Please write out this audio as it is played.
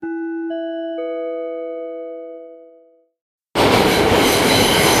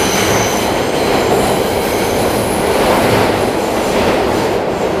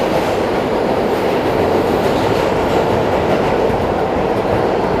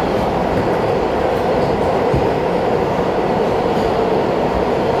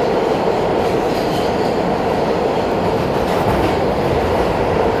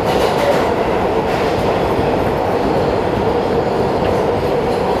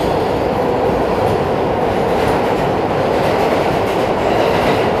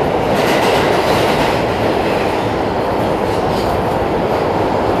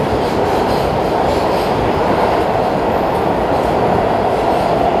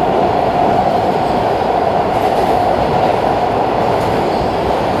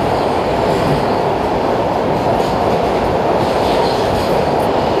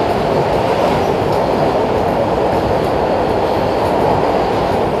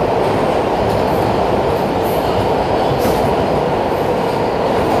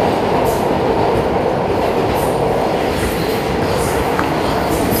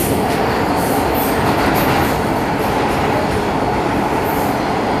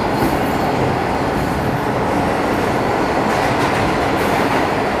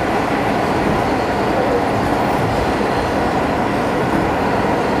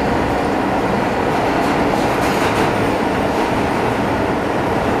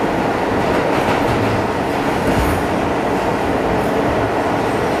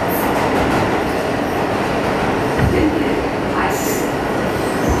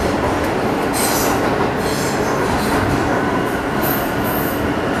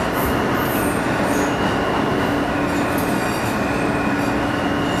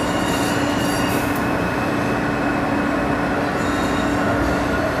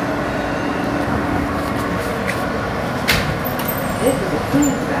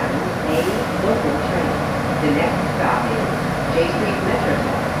Stand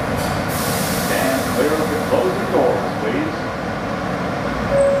clear of the closing doors, please.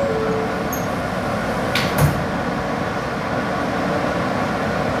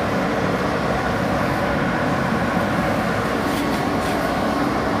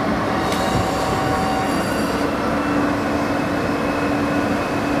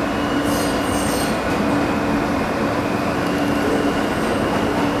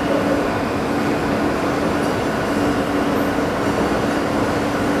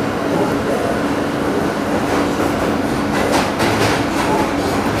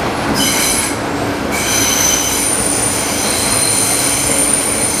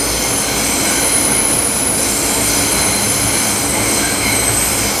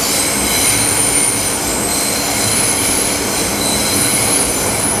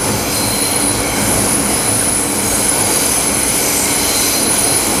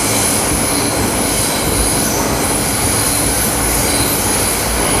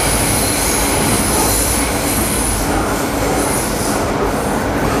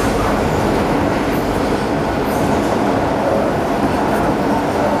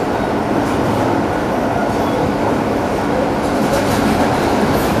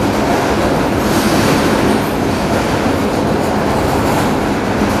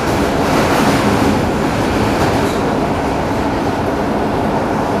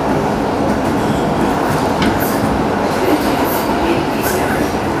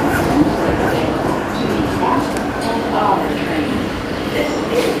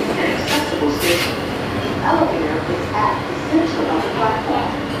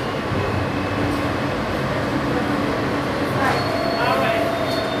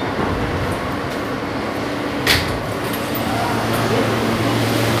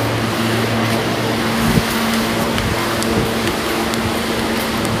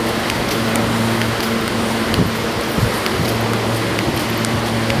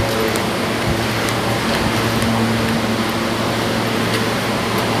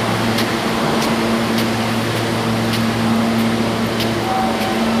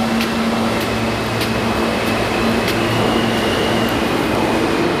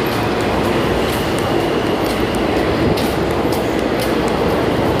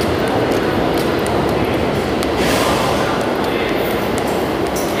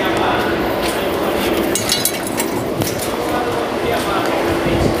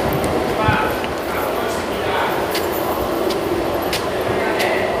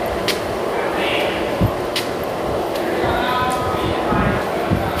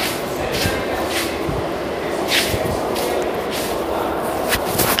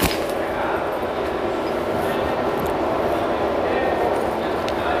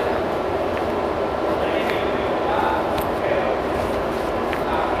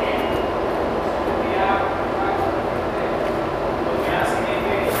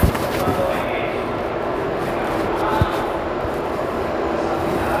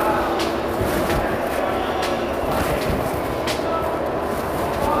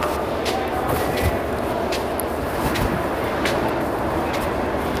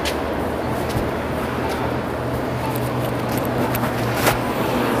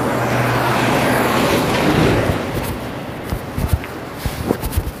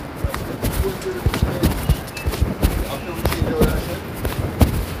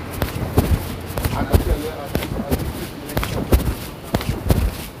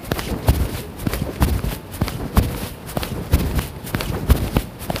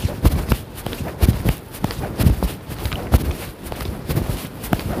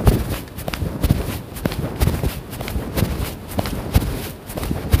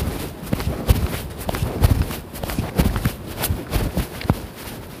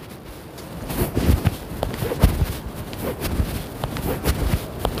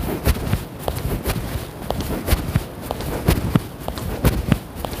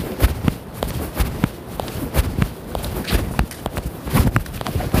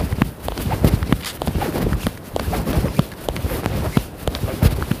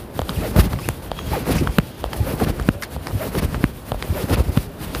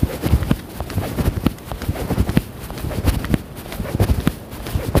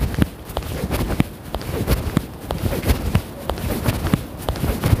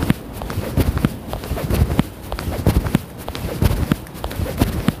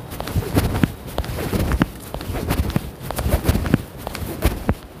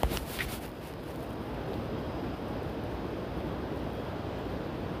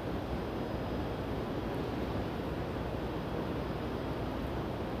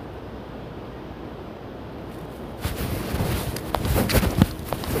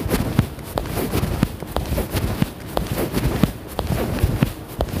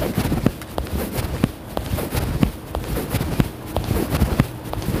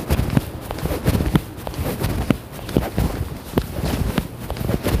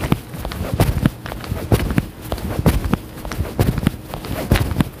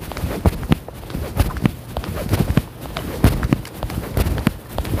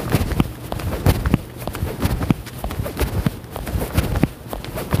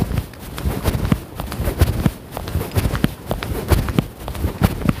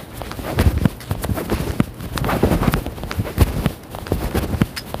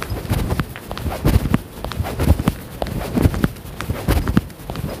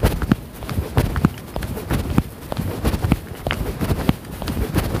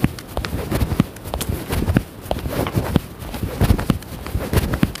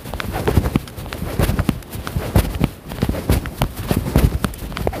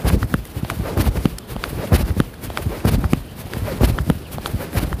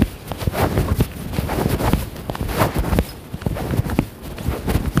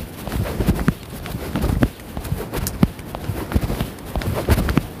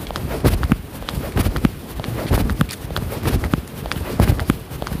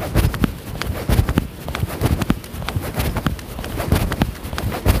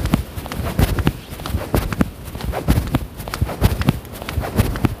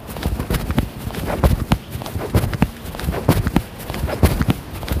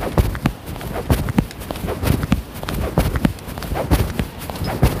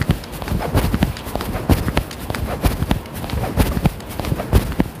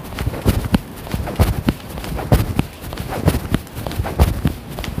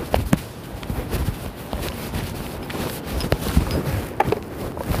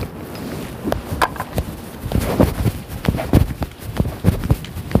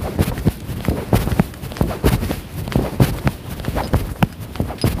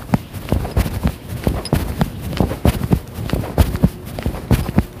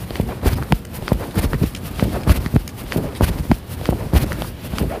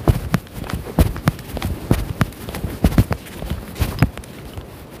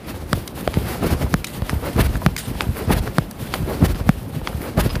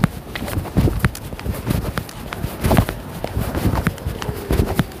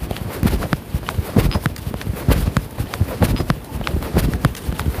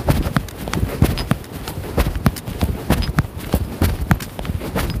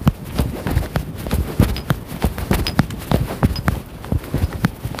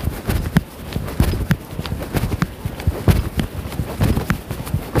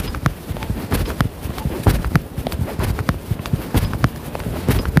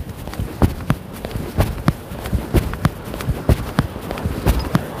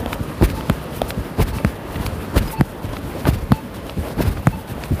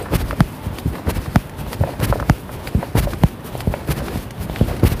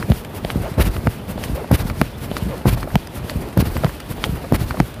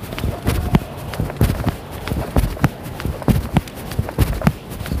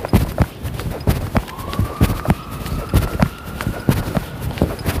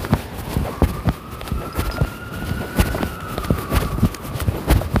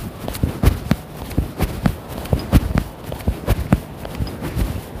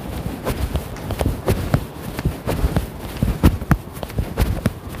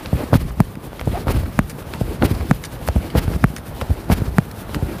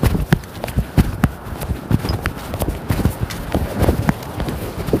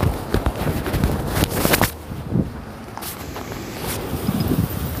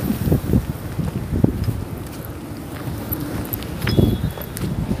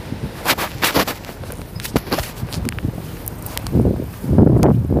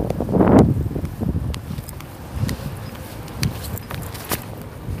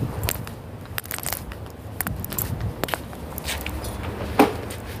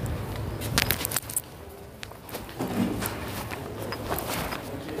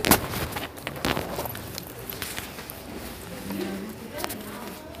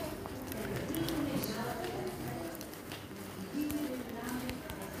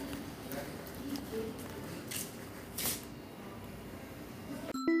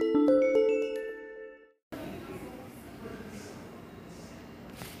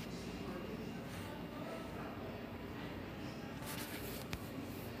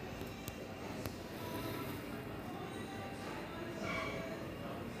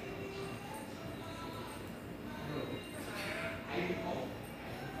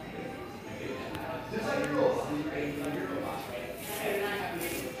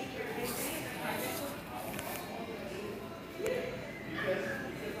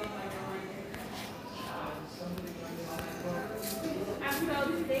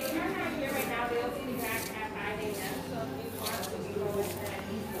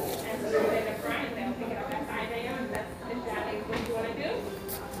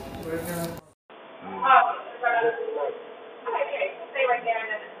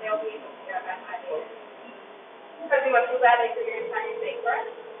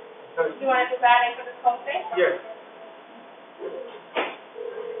 You want to do that for this whole thing? Yes.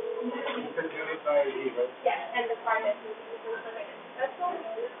 Yes, and the card is this one?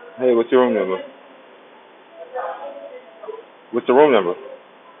 Hey, what's your room number? What's the room number?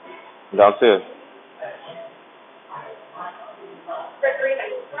 Downstairs. For 3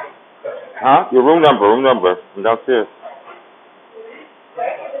 nights, right? Huh? Your room number. I'm downstairs.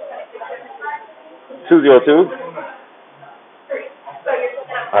 202?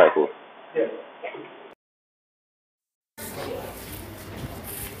 Alright, cool. Yeah,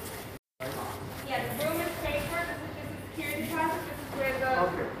 the room is paid for. This is just a security deposit. This is where the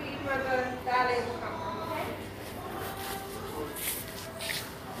fee for the valet will come from, okay?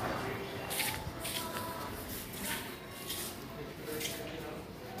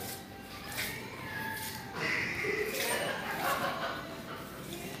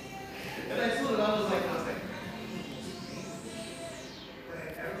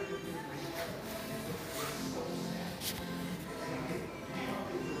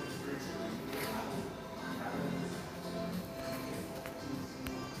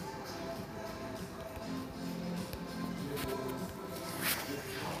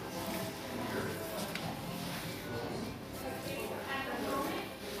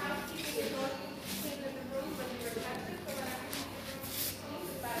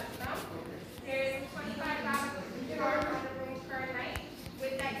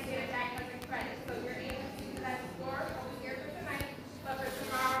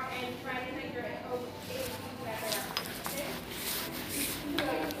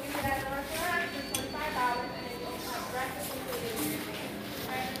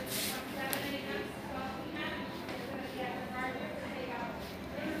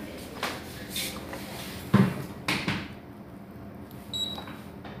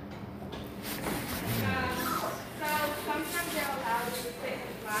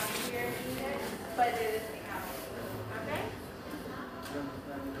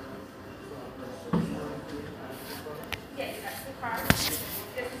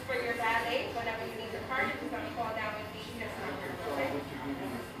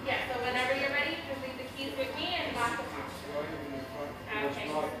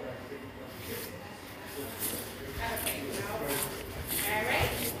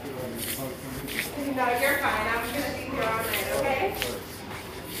 No, you're fine. I'm going to be here all night, okay?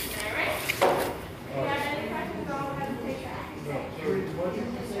 All right? If you have any questions, don't hesitate to ask.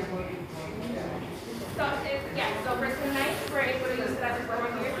 So, for tonight, we're able to use that for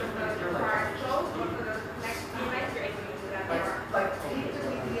 1 year. So, the card closed, but for the next few nights, you're able to use that.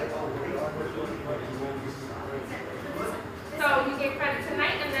 So, you get credit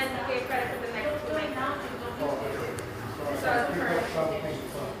tonight, and then you get credit for the next 2 nights. So,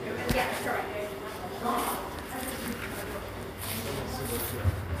 yes, correct.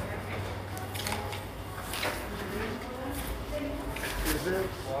 Is there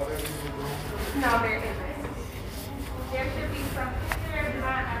water in the room? No, there isn't. There should be something there, if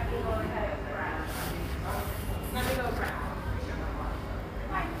not, I can go ahead and grab. Let me go grab.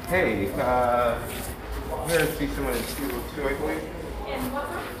 Hey, I'm here to see someone in 202, I believe. In what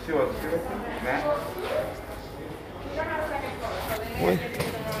room? 202, Matt? We don't have a second floor, so they may What? give you the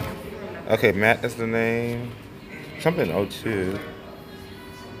wrong room. Okay, Matt is the name. Something 02.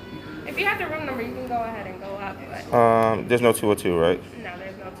 If you have the room number, you can go ahead and go up, but There's no 202, right? no,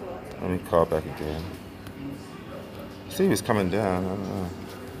 there's no 202. Let me call back again. See, he was coming down. I don't know.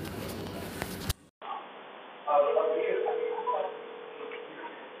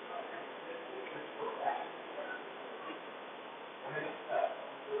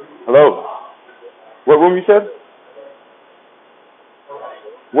 Hello. What room you said?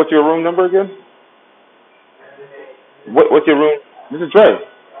 What's your room number again? What's your room? This is Dre.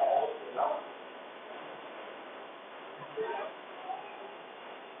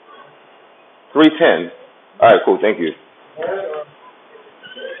 $310. All right, cool. Thank you.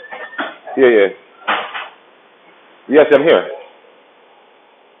 Yeah. Yes, I'm here.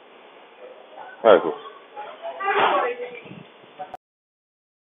 All right, cool.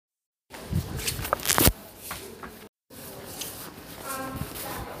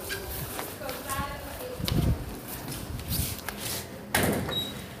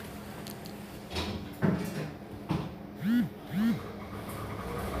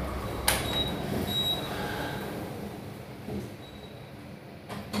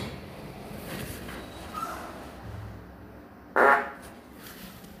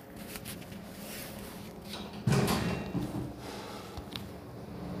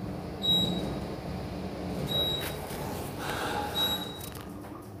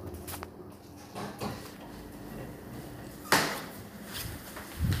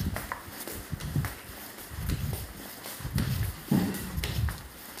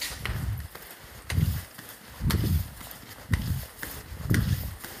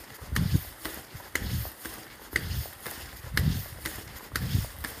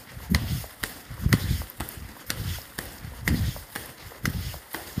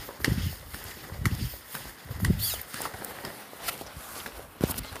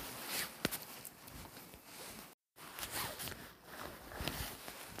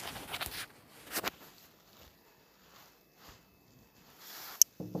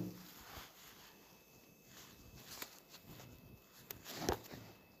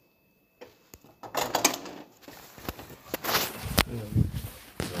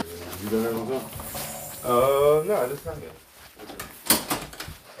 been there on time? No, just not yet.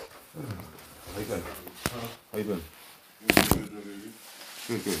 How you been? How you been?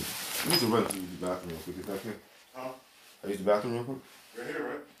 Good, good. I need to run to the bathroom real quick. Is that okay? Huh? I use the bathroom real quick? You're here,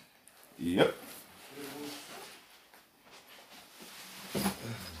 right? Yep.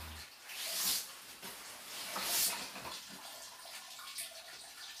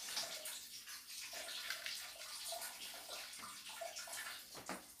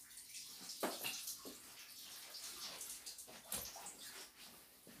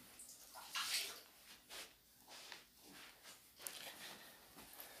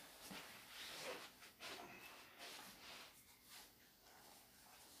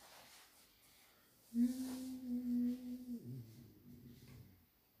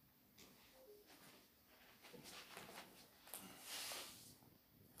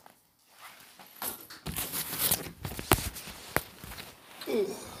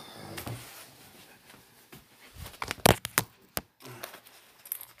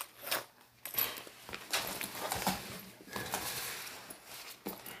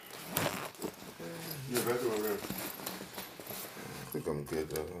 You're back over there. I think I'm good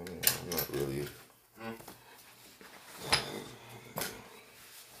though. I'm not really.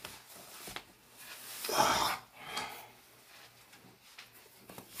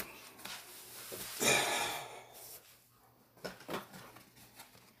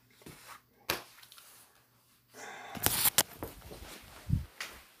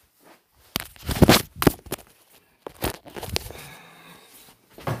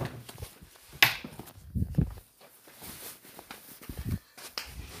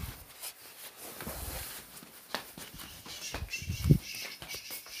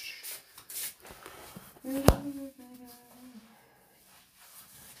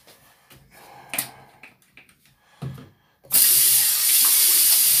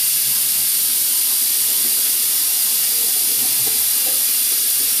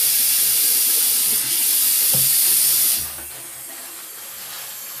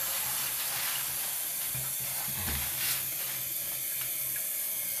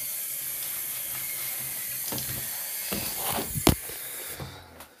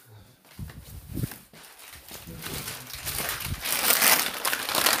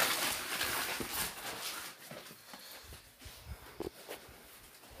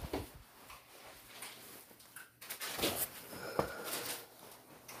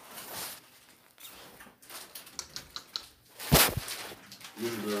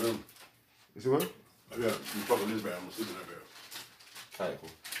 You're in the bedroom. Is it what? I got you fucking this bed. I'm gonna sleep in that bed. Alright, cool.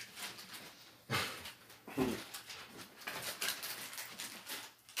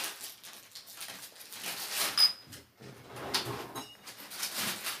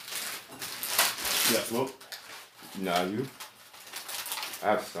 Yeah, smoke? Nah, you? I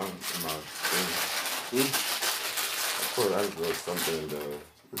have some in my thing. Of course, I wrote something in the.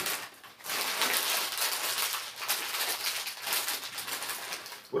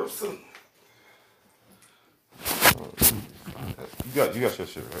 What up, son? You got your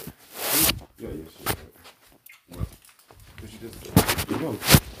shit, right? You got your shit, right? What? What you just did? No.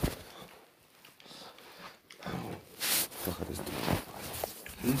 Fuck, I just did.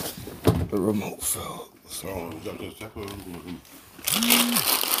 The remote fell. So, is that just check or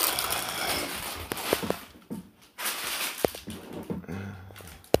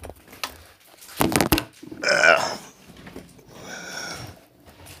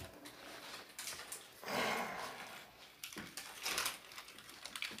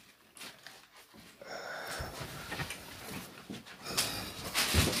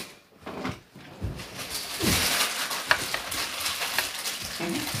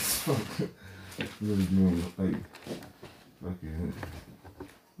really doing like fucking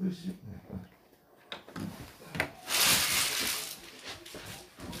this shit.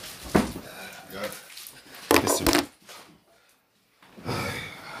 Yeah. Yes, sir.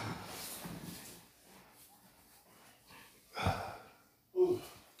 Ooh.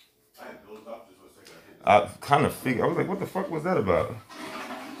 I had to dozed off just for a second. I kind of figured. I was like, what the fuck was that about?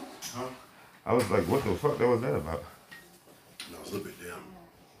 Huh? I was like, what the fuck that was that about? No, it's a little bit down.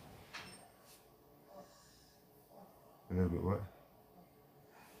 A little bit what?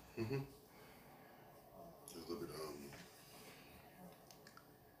 Mm-hmm. Just a little bit,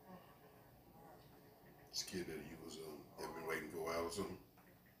 scared that you was, have been waiting for a while or something.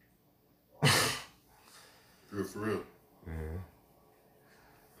 For real. Yeah.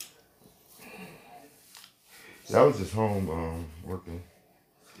 Yeah, I was just home, working.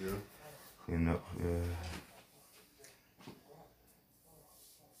 Yeah. Cleaning up, yeah.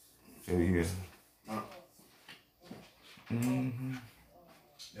 Yeah, yeah. Huh? Mm-hmm.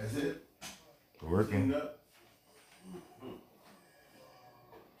 That's it? working. Cleaned up.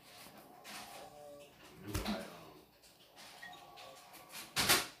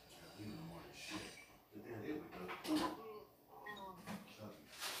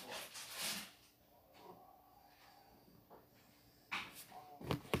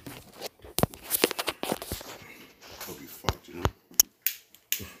 Hope you fucked, you know.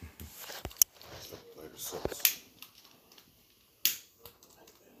 Later sucks.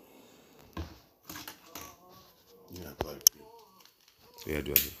 Yeah, like. Yeah, I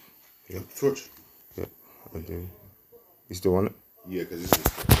do. Yep, torch. Yep, I do. You still want it? Yeah, because it's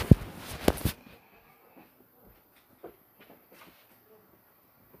just.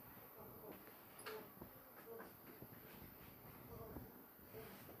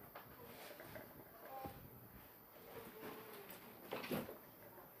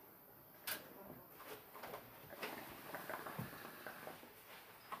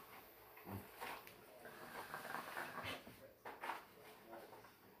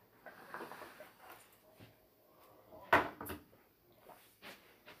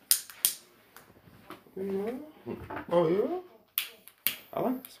 Yeah. Oh yeah. I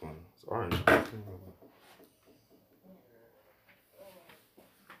like this one. It's orange.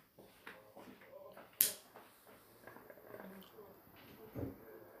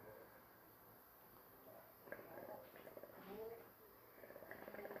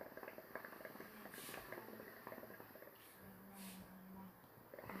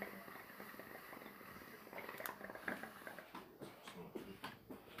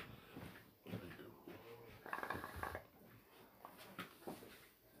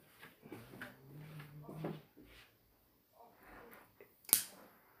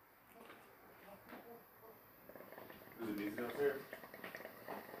 Is it easy downstairs?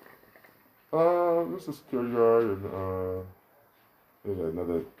 This is security guard and there's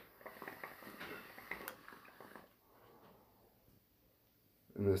another.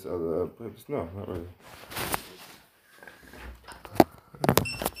 And this other purpose. No, not really.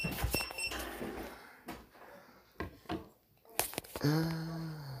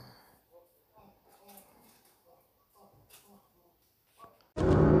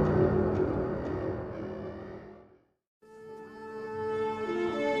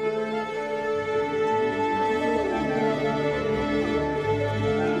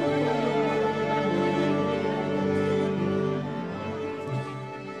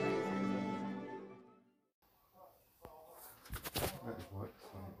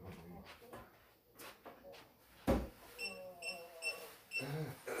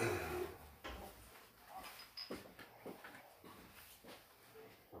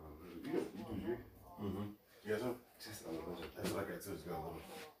 Mm-hmm. Yeah, so Just a little. that's like I said, it's got a little.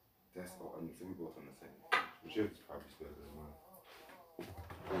 That's all. I mean, so we both on the same. But yours is probably still as mine.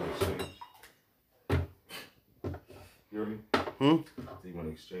 You want to exchange? You hear me? Do you want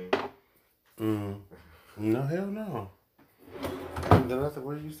to exchange? No, hell no. Then I said,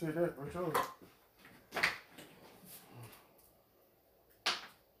 where you say that? What's yours?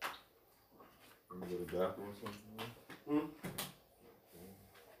 Let me go to the bathroom or something.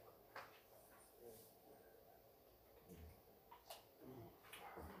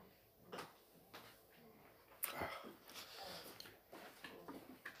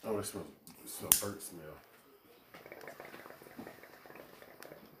 Oh, it smells burnt smell.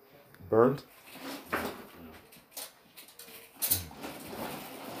 Burnt?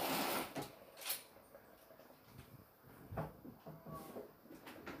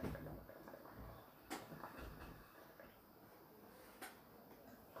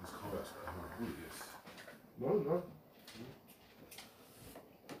 It's cold outside. I don't know who it is. No, no.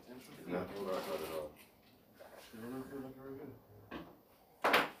 It's not cold outside at all. You don't really feel like very good.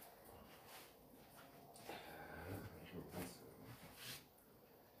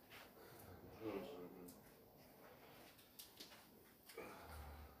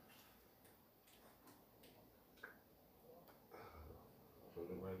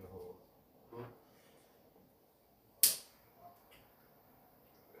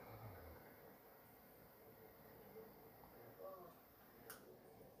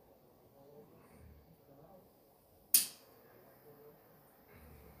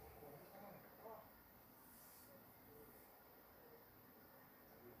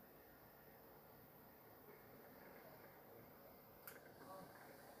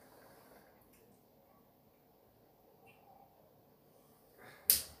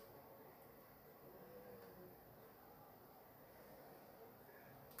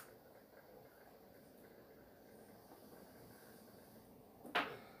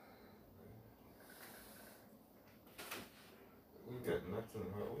 We got nuts in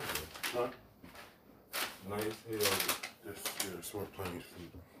her oven. Huh? nice hell. That's what playing his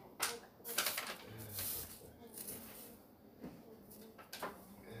food.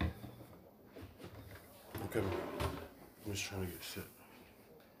 Okay, I'm just trying to get set.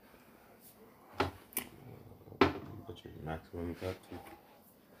 But you maximum you got to.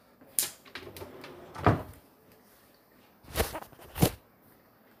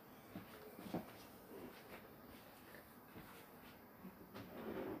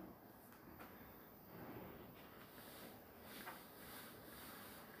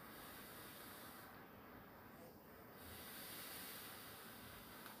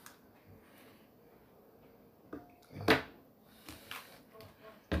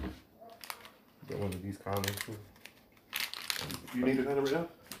 Got one of these condoms too. You need a condom right now?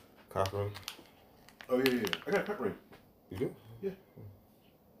 Cock ring. Oh, yeah. I got a cock ring. You do? Yeah.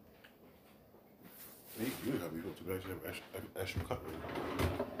 You have me to actually have actual cock ring.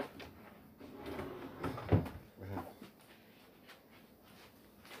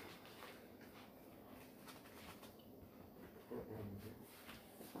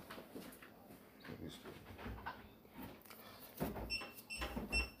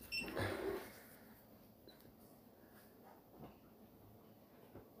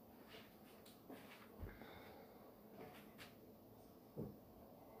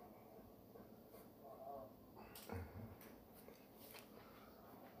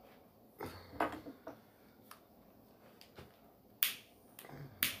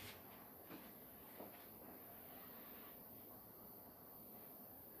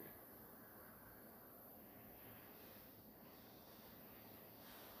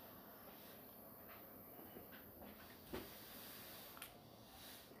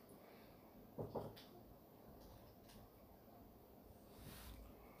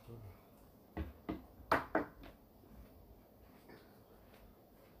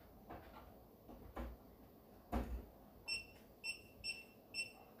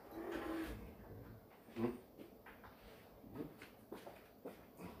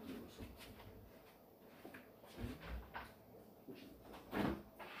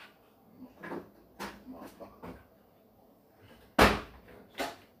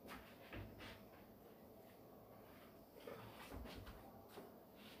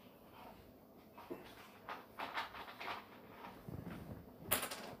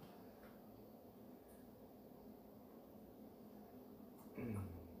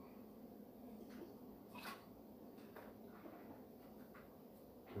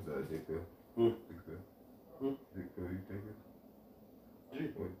 Is that a dick pill? Dick pill. Dick pill, you take it? G.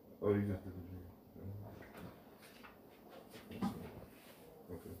 Wait. Oh, you just did the G.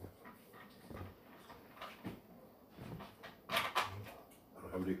 Okay. I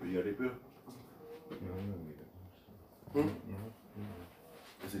don't have a dick pill. You got a dick pill? No, I don't need it. Hmm? No.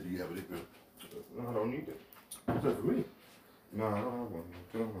 I said, do you have a dick pill? No, I don't need it. It's not for me. No, I don't have one.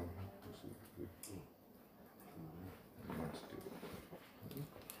 Let's see.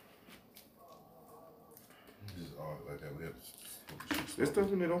 This is odd like that. We have to. This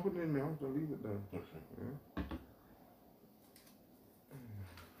stuff in there, don't put it in there. I'm gonna leave it there. Okay. Yeah.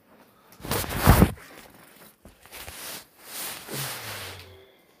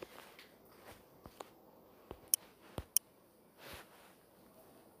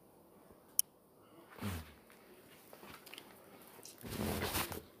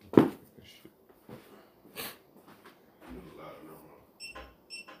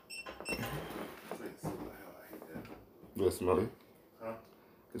 Do it smell it? Huh?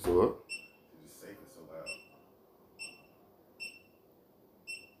 It's a what? You just say it so loud.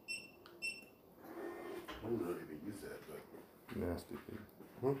 I don't know if they use that, but. Nasty.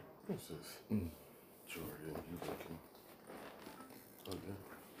 Huh? What's this? Sure, yeah, you looking. Oh, yeah.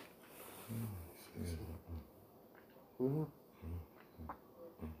 Mm-hmm.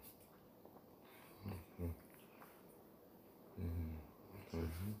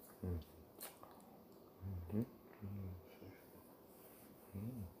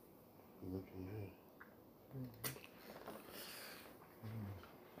 Looking good.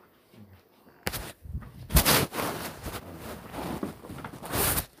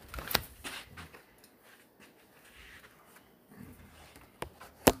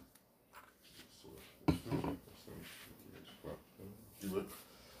 You what?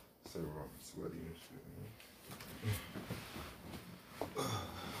 So sweaty and shit.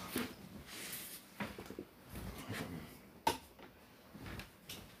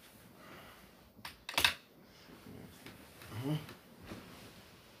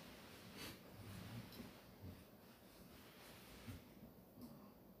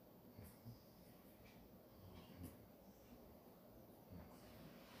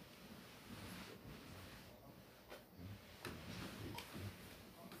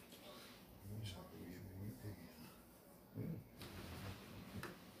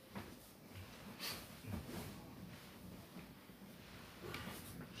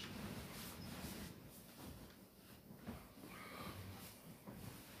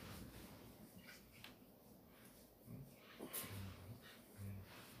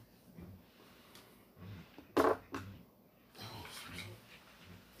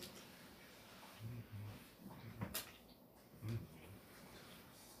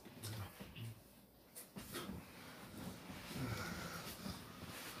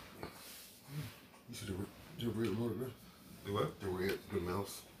 The red motor there. The what? The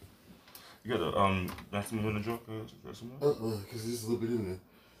mouse. You got a maximum in the drunk? Cause there's a little bit in there.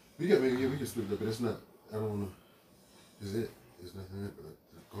 We can split it up, but that's not. I don't wanna. Is it? It's nothing in it, but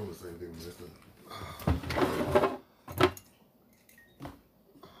it's going the same thing, but that's not.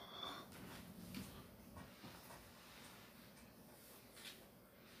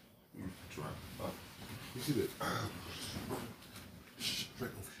 try. You see that?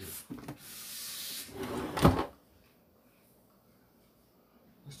 Right over here.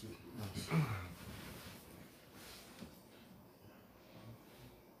 Let's do it. Nice.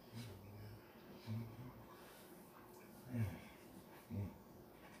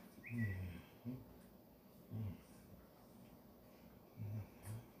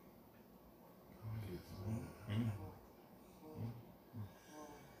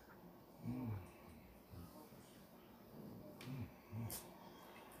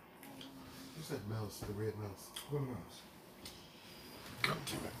 What's that mouse? The red mouse. What mouse? Come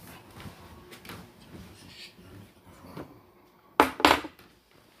to it.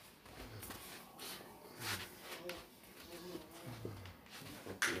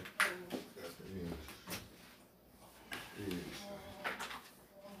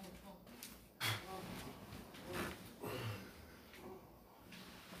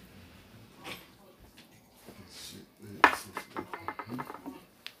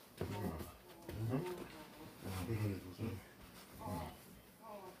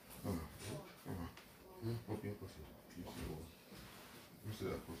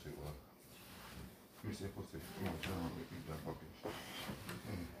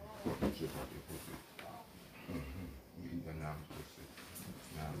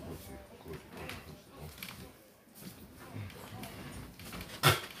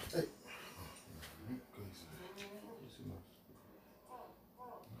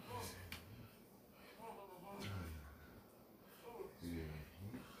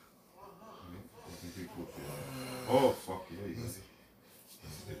 Oh, fuck yeah. Easy.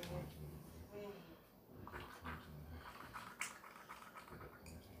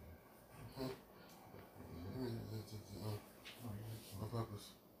 On purpose.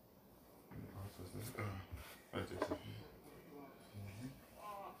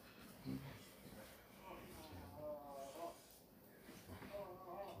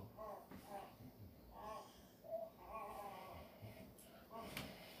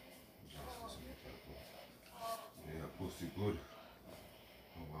 Yeah, pussy good.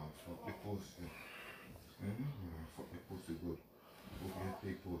 Oh wow, fuck the pussy. Fuck the pussy good. Fuck your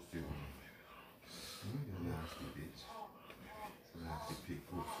pig pussy. You nasty bitch. Nasty pig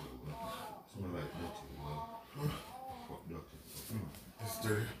pussy. Smell like dirty. Fuck dirty. It's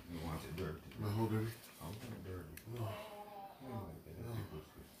dirty. You want it dirty? My whole dirty. I want it dirty. No.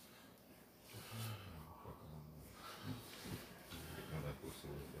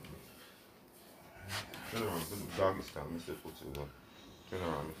 Turn around, do the doggy style, Mr. Pussy one. Turn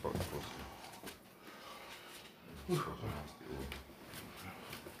around and fuck the pussy. Fuck the nasty one.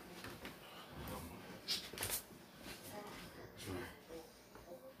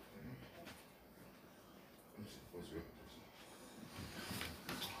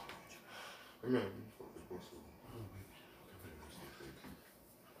 Come here, fuck the pussy.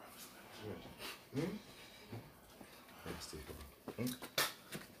 Let's take it.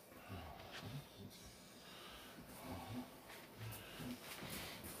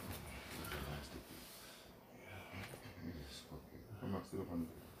 Still on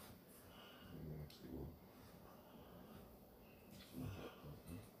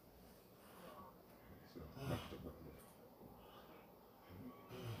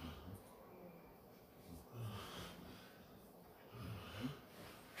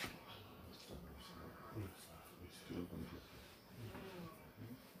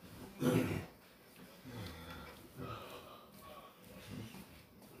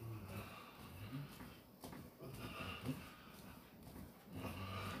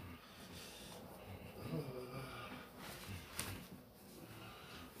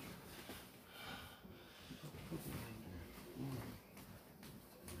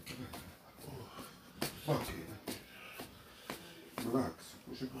fuck it. Relax.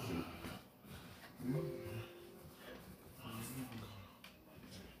 Push it.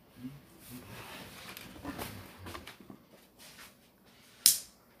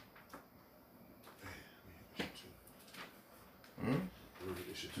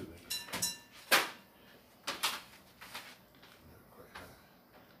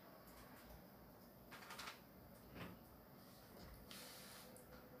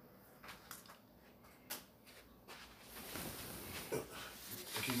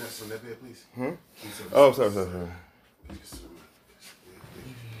 Keep that some of that bed, please? Huh? Oh, sorry. Please.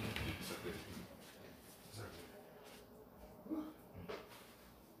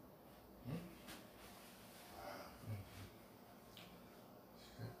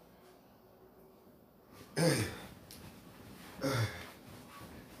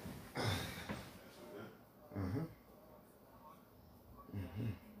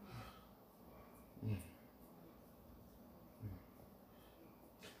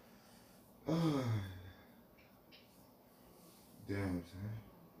 Damn, son.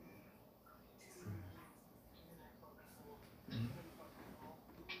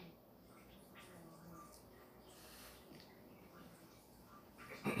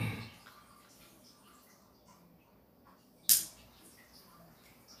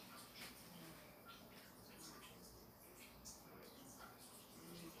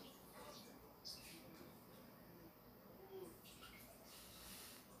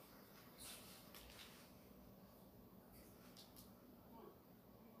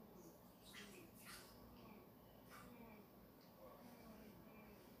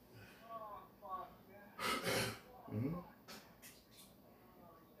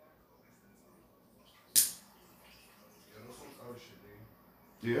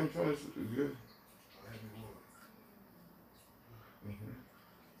 Yeah, I'm trying to. Good.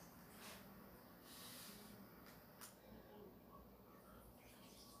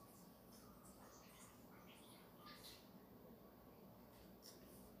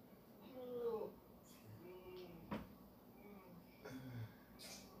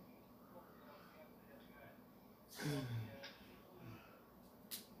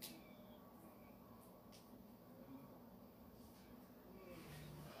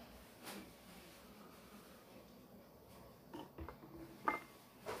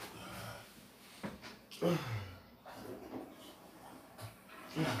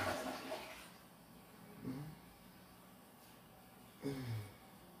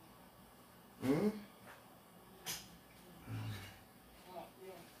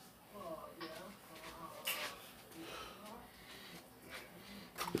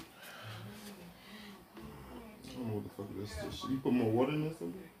 I don't know what the fuck is this shit. You put more water in there,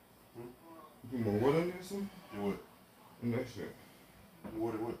 something? You put more water in there, something? In what? In that shit.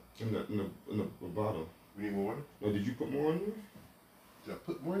 Water what? In the bottle. We need more water? No, did you put more in there? Did I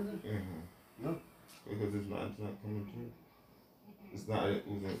put more in there? No. Because it's not coming through. It's not, it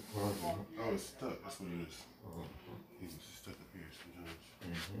wasn't clogging. Oh, it's stuck. That's what it is. Oh. It's just stuck up here sometimes.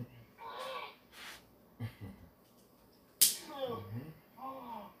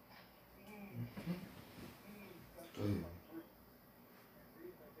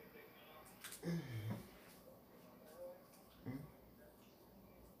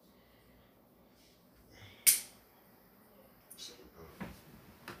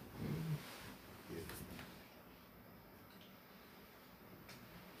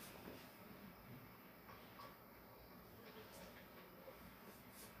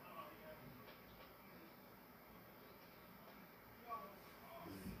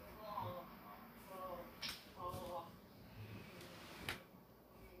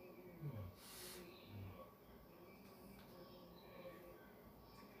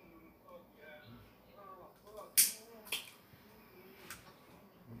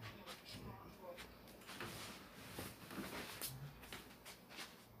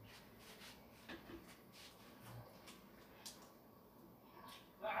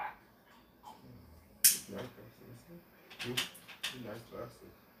 Nice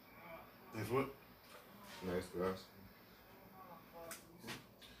glasses. Nice what? Nice glasses.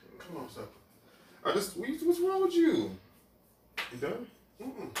 Come on, stop. What's wrong with you? You done?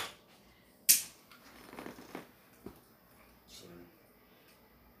 Sorry.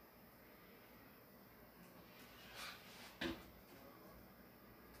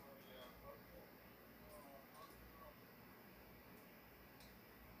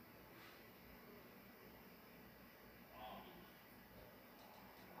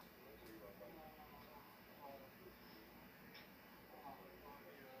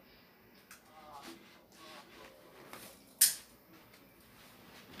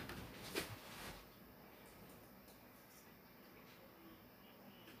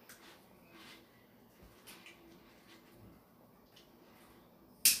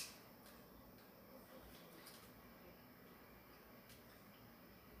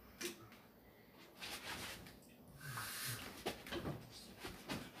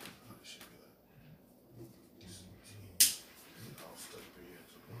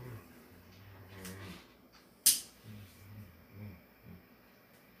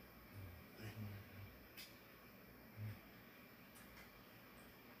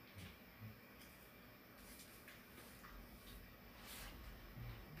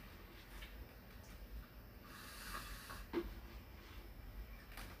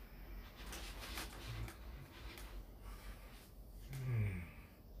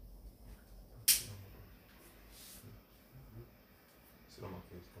 Still on my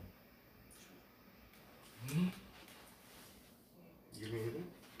face, come. You give me anything?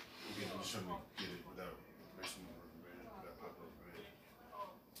 Yeah, I'm just trying to get it without messing with red, without popping up red.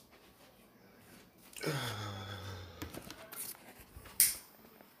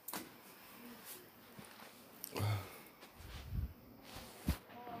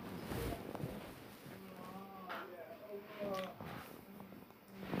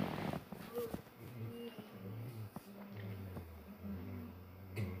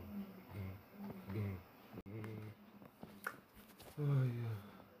 Oh yeah.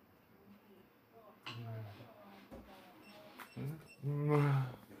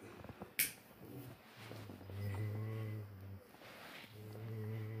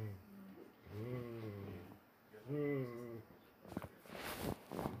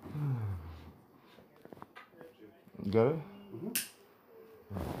 You got it? Mm-hmm.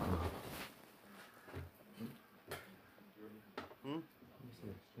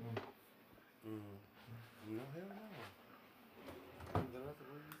 No, hell no.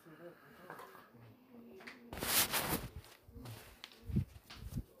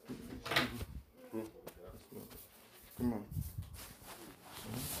 Come on.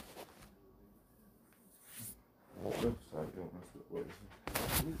 What website you want us to wait?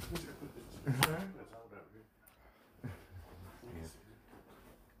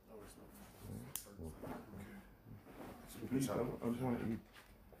 I just want to eat.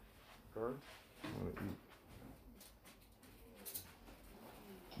 Sorry? I want to eat.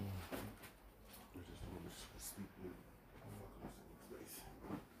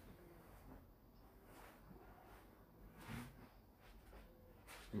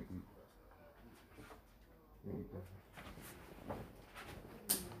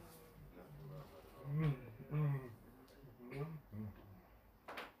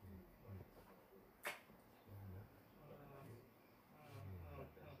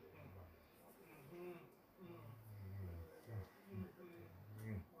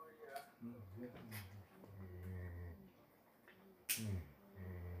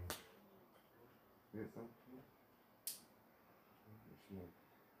 Get some?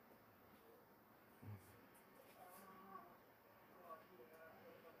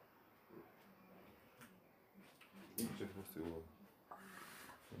 You just supposed to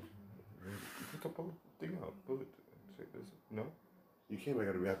pick up the thing out, pull it, check this. No? You can't, I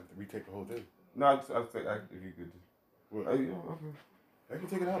gotta have to retake the whole thing. No, I'll say if you could. Well, okay. I can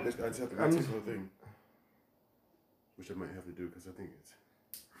take it out. I just have to retake the whole thing. Which I might have to do because I think it's.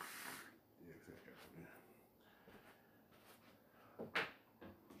 Yeah, exactly. Yeah. I'm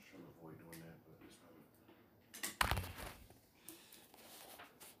trying to avoid doing that, but it's probably.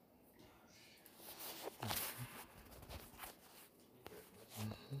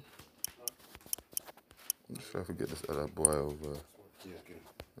 Should I forget this other boy over? Yeah, get him.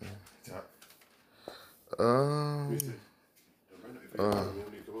 Top.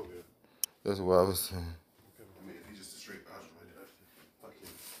 That's what I was saying. I mean, if he's just a straight algebra, fuck him.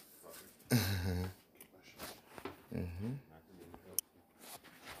 Fuck him. Mm-hmm.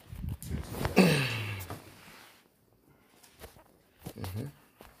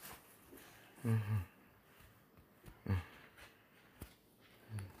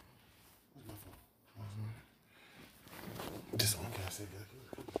 This one, can I say that?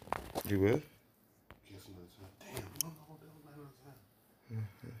 You will? Guess another time. Damn, no, another time.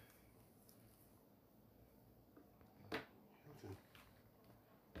 Mm-hmm. Hilton.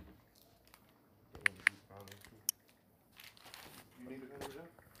 You need to go to that?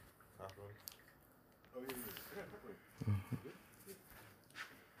 Oh, yeah.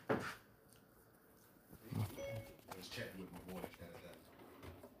 I was chatting with my boy.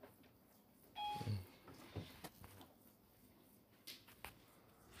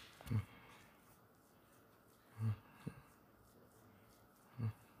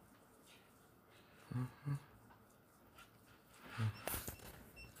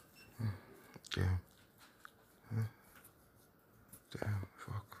 Damn,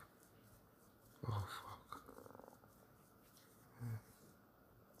 fuck. Oh, fuck.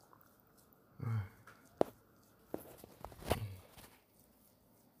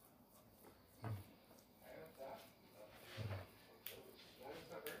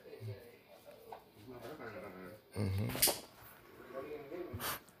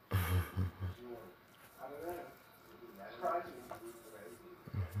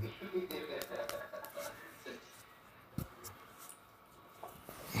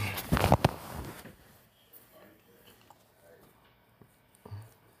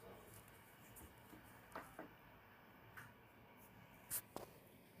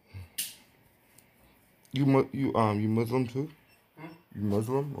 You Muslim too? You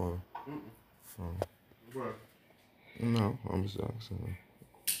Muslim or? What? No, I'm just asking.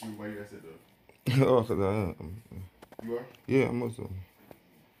 Why you asked it though? Oh, cause I am. You are? Yeah, I'm Muslim.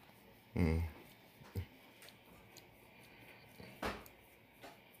 Mm.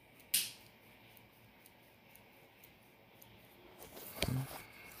 I'm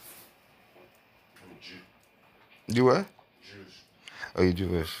a Jew. You what? Jewish. Oh, you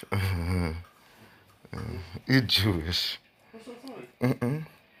Jewish. You Jewish. What's so funny? Mm-mm.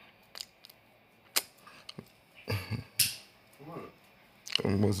 Come on.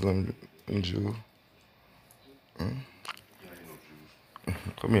 I'm Muslim and Jew. Yeah, I ain't no Jews.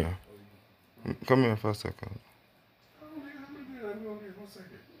 Come here. Come here for a second. Oh, man, I'm gonna do that. I'm gonna get 1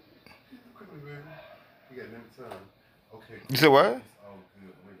 second. Quickly, man. You got limited time. Okay. You said what? It's all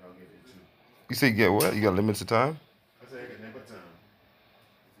good. Wait, I'll get it too. You said get what? You got limited time? I said I got limited time.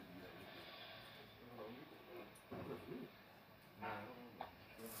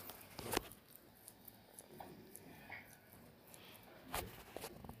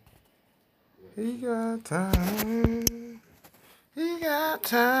 He got time. He got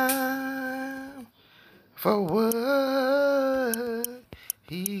time for what?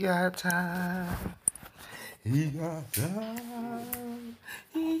 He got time. He got time.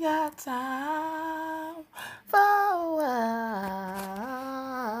 He got time for what?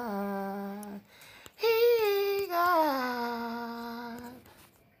 He got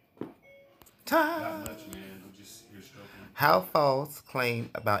time. Not much, man. I'm just here stroking. How false claim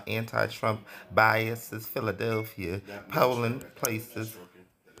about anti-Trump biases Philadelphia, polling places.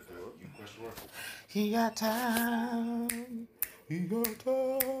 He got time. He got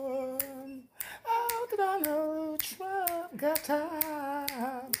time. Oh, Donald Trump got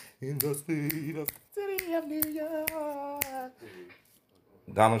time in the city of New York.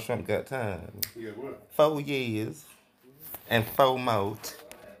 Donald Trump got time. You got what? 4 years and 4 more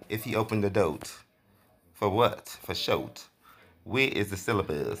if he opened the dote. For what? For short. Where is the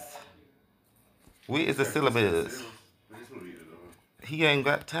syllabus? Where is the syllabus? He ain't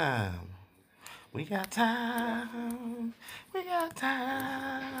got time. We got time. We got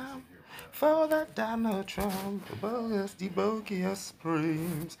time for the Donald Trump bogus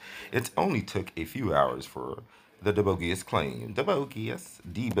screams. It only took a few hours for the bogus claim, the bogus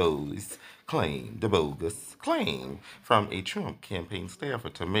claim from a Trump campaign staffer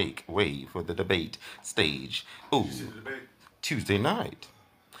to make way for the debate stage. Ooh, Tuesday night,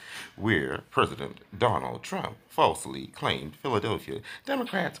 where President Donald Trump falsely claimed Philadelphia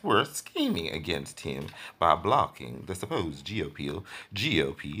Democrats were scheming against him by blocking the supposed GOP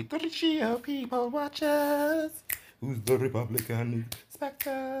poll watchers. Who's the Republican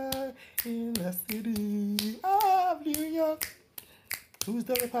inspector in the city of New York? Who's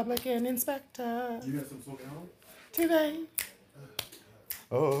the Republican inspector? You got some smoking home? Today,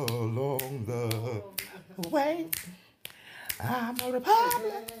 along the way, I'm a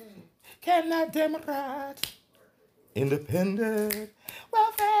Republican, a Democrat, independent,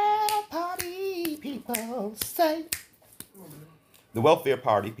 welfare party people say. The welfare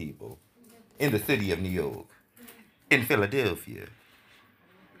party people in the city of New York, in Philadelphia,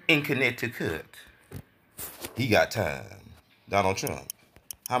 in Connecticut. He got time. Donald Trump,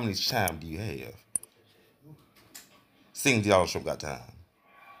 how many time do you have? Sing Donald Trump got time.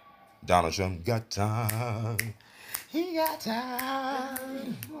 Donald Trump got time. He got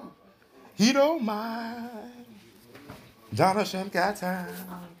time. He don't mind. Donald Trump got time.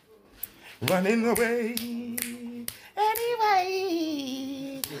 Running away.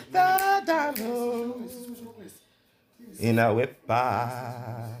 Anyway, the Donald in a whip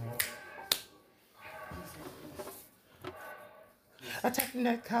by. A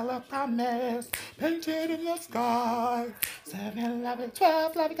technicolor promise painted in the sky. 7, 11,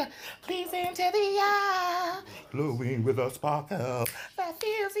 12, 11, pleasing to the eye. Glowing with a sparkle that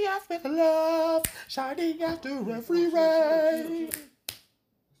fills the earth with love, shining after every rain.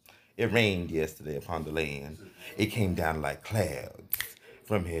 It rained yesterday upon the land. It came down like clouds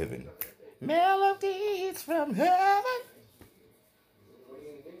from heaven. Melodies from heaven.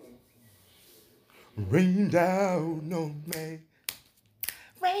 Rain down on me.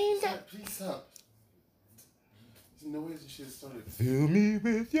 Rain down. Please stop. There's no way this shit started. Fill me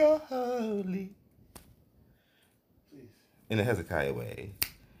with your holy. Please. In a Hezekiah way.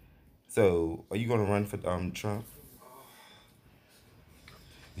 So, are you going to run for Trump?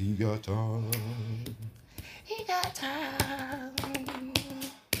 He got time. He got time.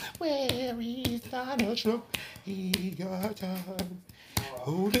 Where is Donald Trump? He got time.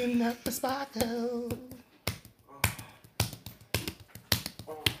 Holding up the sparkle.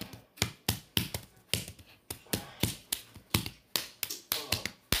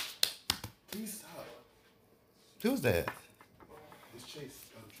 Please stop. Who's that? It's Chase.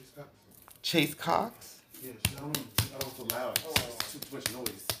 Chase Cox. Chase Cox? Yeah, I don't know so loud. It's too much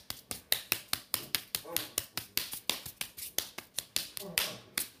noise.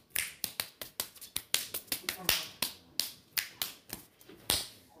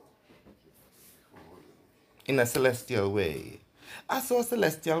 In a celestial way. I saw a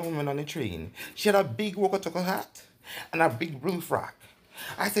celestial woman on the train. She had a big walker-talker hat and a big blue frock.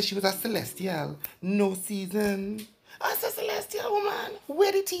 I said she was a celestial, no season. I said, celestial woman,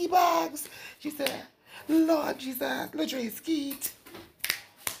 where the tea bags? She said, Lord Jesus, Ladre Skeet.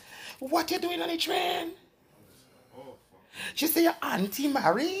 What you doing on the train? She said, your auntie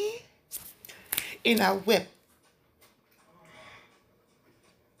Mary in a whip.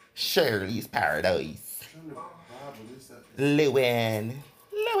 Shirley's Paradise. Lewin.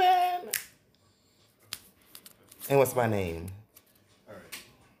 And what's my name? All right.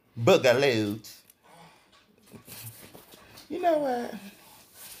 Boogaloot. You know what?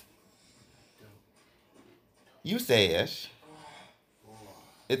 Eustache.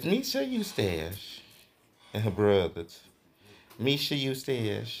 It's Misha Eustache and her brothers. Misha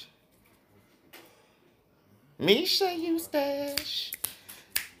Eustache. Misha Eustache.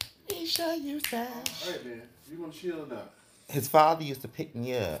 Misha Eustache. All right, man. You want to chill now? His father used to pick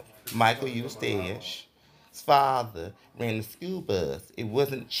me up. Michael Eustache. His father ran the school bus. It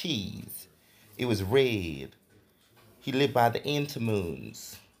wasn't cheese. It was red. He lived by the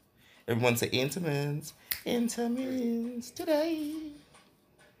Intermoons. Everyone say Intermoons. Intermoons today.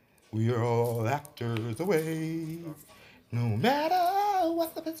 We are all actors away. No matter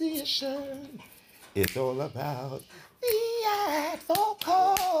what the position, it's all about the act for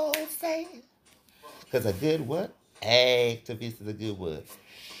cold say. Because a good what? Activist is a good what?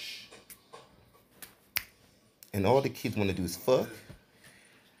 And all the kids want to do is fuck.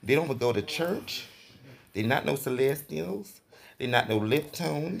 They don't go to church. They not no celestials. They not no lip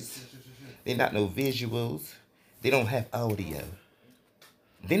tones. They not no visuals. They don't have audio.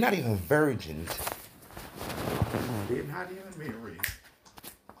 They're not even virgins. They're not even married.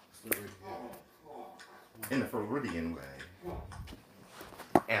 In the Floridian way.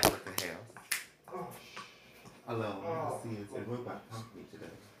 Africa House. Alone, see it's a robot company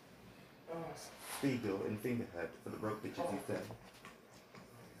today. Spiegel and Fingerhut for the broke bitches he said.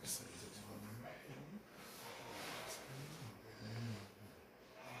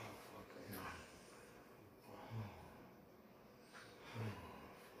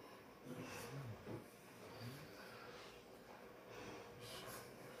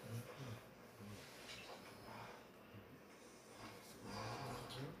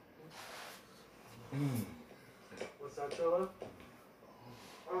 What's that, Trilla?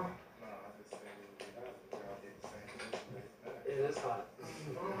 It is hot.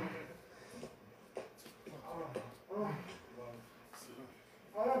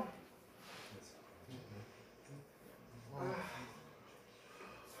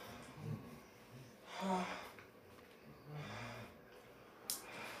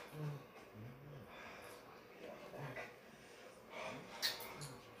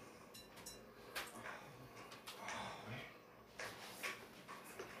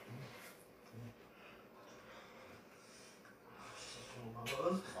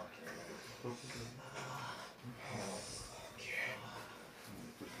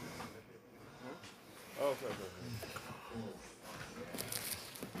 Okay.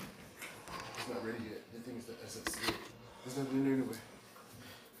 It's not ready yet. The thing is that it's not in there anyway.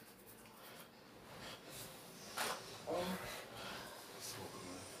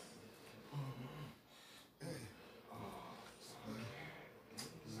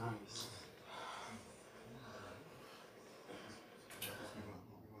 Nice.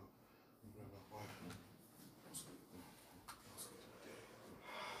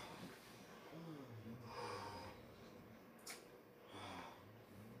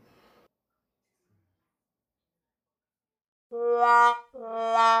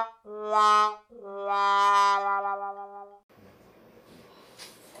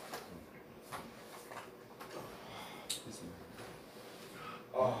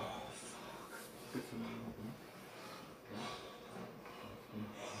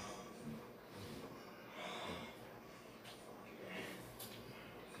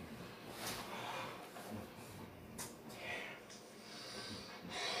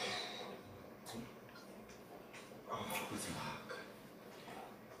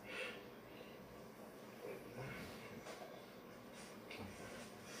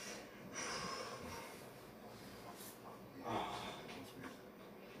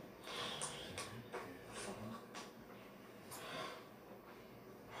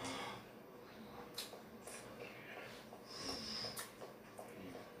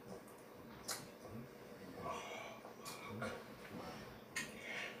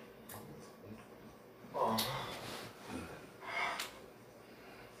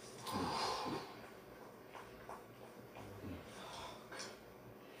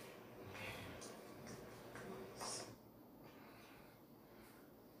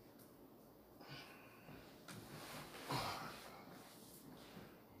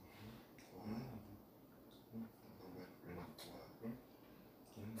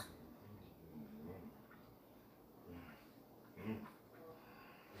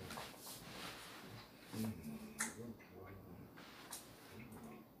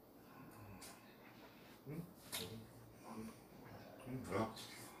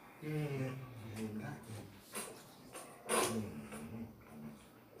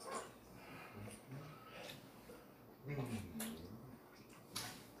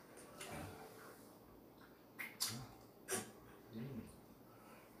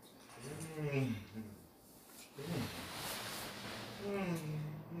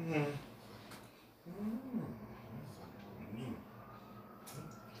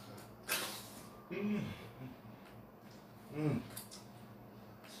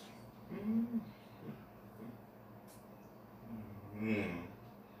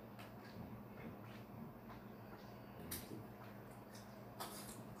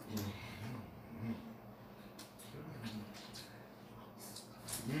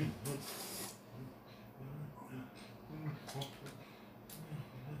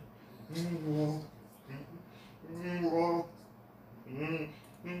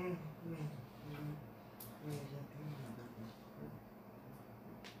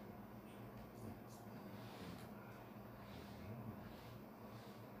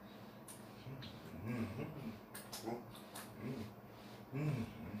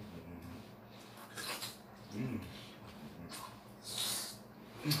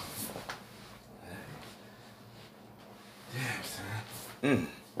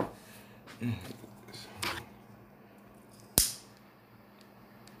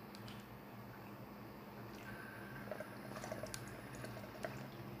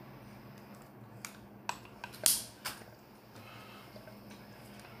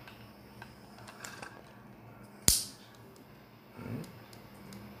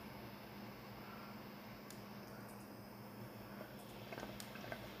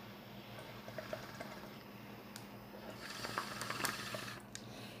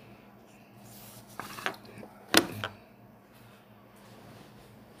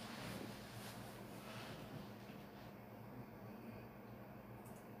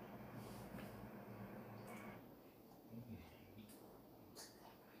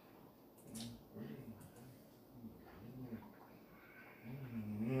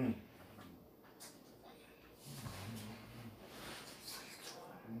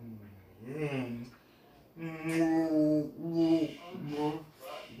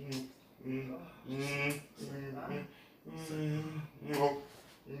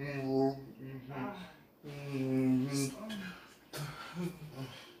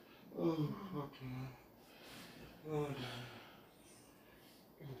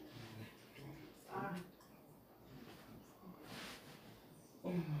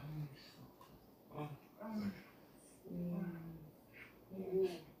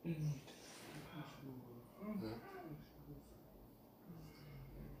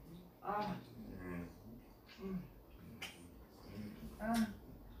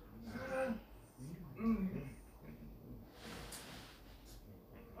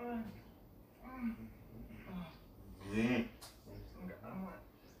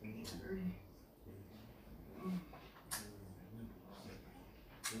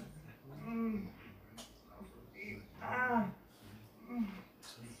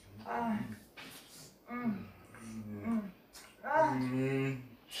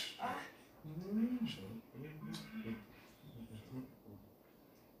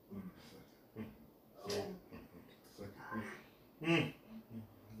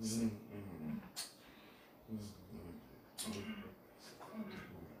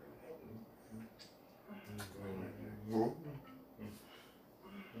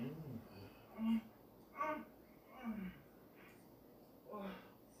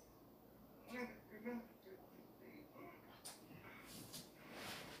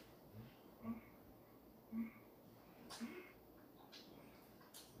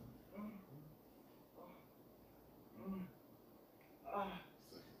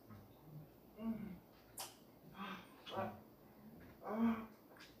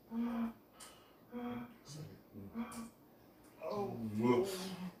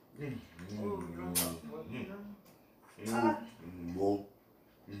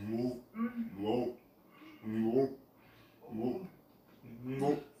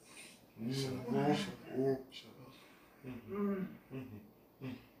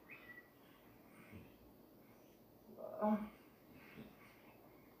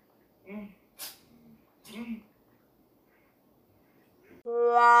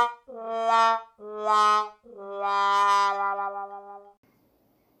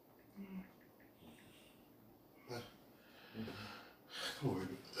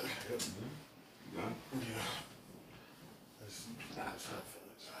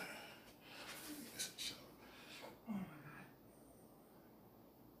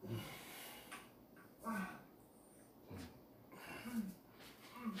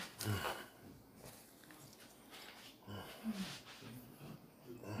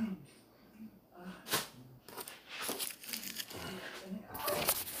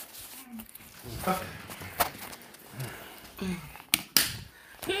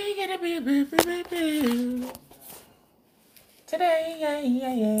 Today,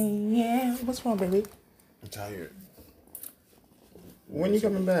 yeah. What's wrong, baby? I'm tired. When you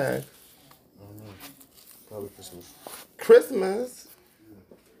coming back? I don't know. Probably Christmas. Christmas?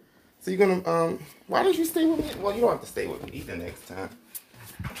 So you gonna, why don't you stay with me? Well, you don't have to stay with me either next time.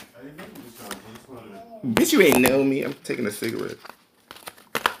 I didn't know you this time. I just wanted to... Bitch, you ain't know me. I'm taking a cigarette.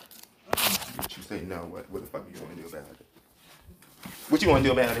 Bitch, you say no. What the fuck you gonna do about it? What you gonna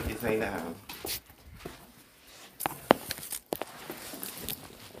do about it if you say no?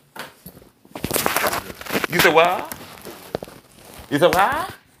 You said what? You said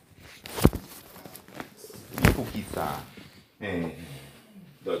what? You cookie star. Hey,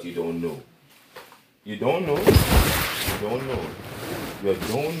 but you don't know. You don't know. You don't know. You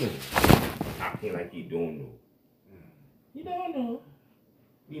don't know. Acting like you don't know. You don't know.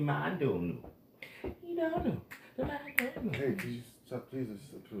 The man don't know. You don't know. The man don't know. Hey, please stop. Please.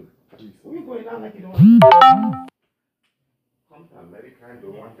 Please. What you going on like you don't know? Sometimes Americans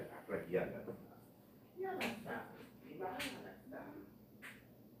don't want to act like you understand. You understand. The man understand.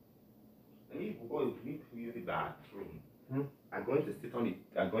 Let me go into the bathroom. I'm going to sit on it.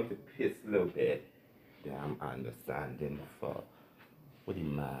 I'm going to piss a little bit. Damn understanding for the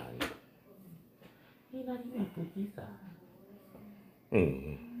man. You're not even cookies,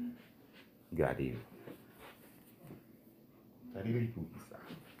 Got you. Got you cookies,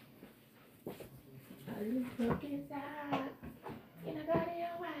 Got you cookies, You know, got it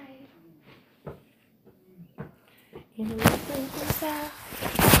away. You know, cookies,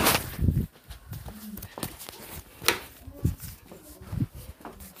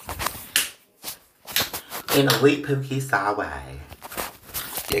 in a wee pookie saw way.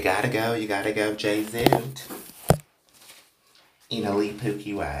 You gotta go, Jay-Zoot. In a wee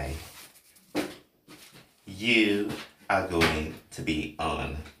pookie way. You are going to be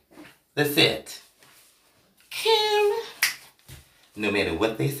on the set. Kim. No matter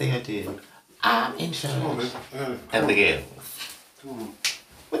what they say or do, I'm in charge. Come on, man. Of the girls. Come on.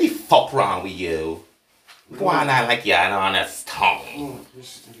 What the fuck wrong with you? Go on like you're an honest tongue.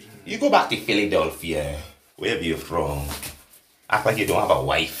 You go back to Philadelphia. Wherever you're from. Act like you don't have a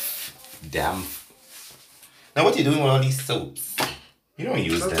wife. Damn. Now what you doing with all these soaps? You don't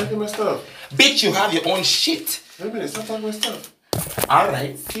use Stop them. taking my stuff. Bitch, you have your own shit. Wait a minute. Stop taking my stuff.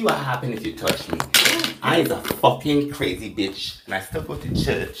 Alright, see what happens if you touch me. I is a fucking crazy bitch. And I still go to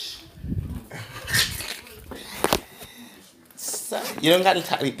church. So, you don't got to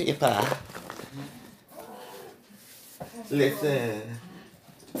tie the paper. Listen.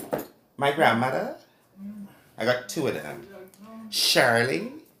 My grandmother, I got two of them.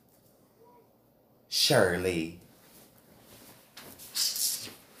 Shirley.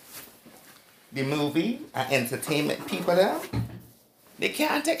 The movie and entertainment people there, they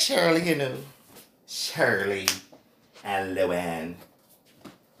can't take Shirley, you know. Shirley and Luann.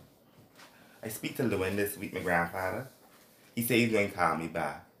 I speak to Luann this week, my grandfather. He said he's going to call me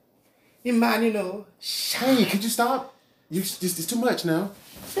back. The man, you know. Hey, could you stop? It's too much now.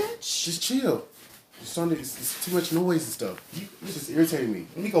 Bitch. Just chill. It's too much noise and stuff. It's just irritating me.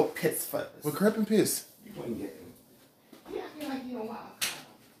 Let me go piss first. Well, crap and piss. You going to get me. Yeah, I feel like you don't want to come.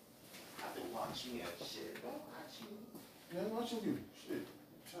 I've been watching your shit. Don't watch me. Yeah, I'm watching you. Shit.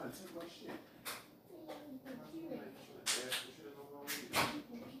 I'm trying to take my shit.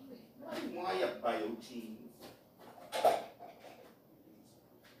 Why do you want your bio cheese?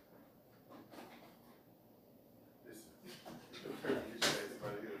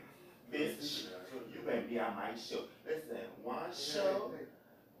 Bitch, you better be on my show. Listen, one show,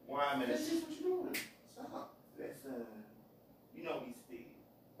 1 minute. This is what you're doing. Stop. Listen, you know we used to eat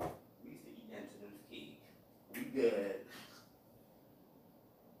Antonin's cake. We good.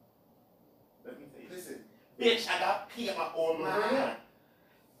 Let me say this. Listen. Bitch, I got pee in my own mind.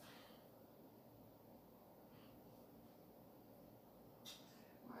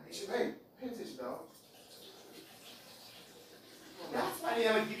 Hey, pay attention, dog. That's why they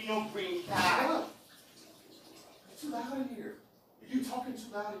never give you no green Shut card. up. It's too loud in here. You talking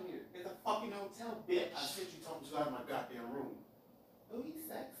too loud in here. It's a fucking hotel, bitch. I said you talking too loud in my goddamn room. Oh, he's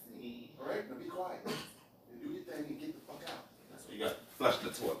sexy. All right, now be quiet. And do your thing and get the fuck out. That's what you got. Flush the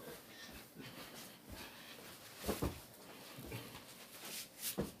toilet.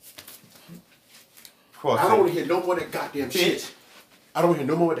 I don't want to hear no more of that goddamn shit. Bitch. I don't want to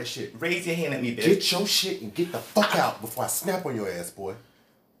hear no more of that shit. Raise your hand at me, bitch. Get your shit and get the fuck out before I snap on your ass, boy.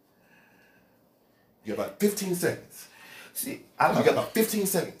 You got about 15 seconds. See, You got about 15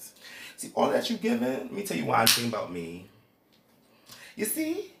 seconds. See, all that you giving, let me tell you one thing about me. You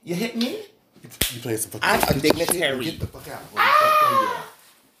see, you hit me, You playing some fucking... I'm a dignitary. Get the fuck out.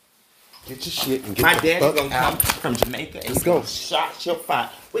 Get your shit and get My the daddy fuck gonna out. come from Jamaica and Let's go. shot your fire.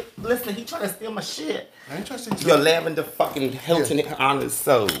 Wait, listen, he trying to steal my shit. I ain't trying to steal Your lavender fucking Hilton on his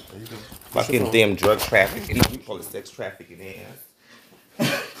soul. There you go. Fucking damn drug trafficking. You call it sex trafficking ass.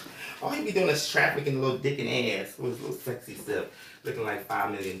 All he be doing is trafficking little dick and ass with his little sexy stuff. Looking like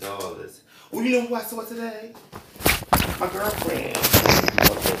 $5 million. Oh, you know who I saw today? My girlfriend. I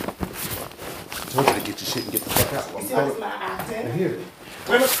told you to get your shit and get the fuck out. You see how it's my acting? Here.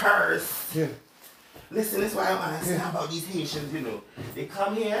 Where my purse? Yeah. Listen, this is what I don't understand about these Haitians, you know. They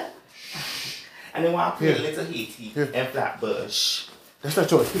come here, and they want to play Little Haiti and Flatbush. That's not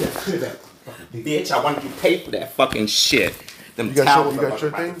yours. Put that. Bitch, I wanted you to pay for that fucking shit. Them You got towels your I'm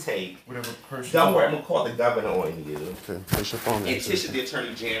about thing? to take. Whatever purse. Don't worry, I'm going to call the governor on you. Okay, place your phone And there. Tisha, the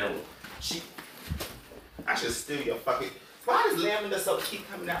attorney general. I should steal your fucking... Why does lavender soap keep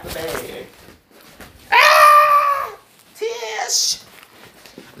coming out the bag? Ah! Tish!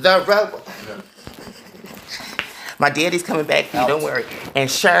 The rubber. My daddy's coming back here, don't worry. And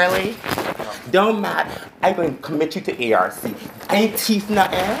Shirley, don't mind. I'm going to commit you to ARC. Ain't teeth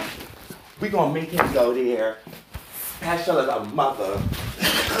nothing. We're going to make him go there. Special as a mother.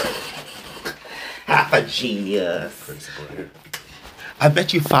 Half a genius. I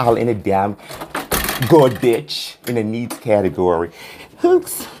bet you fall in a damn good bitch in the needs category.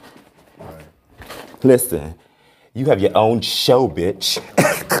 Hooks. Listen, you have your own show, bitch.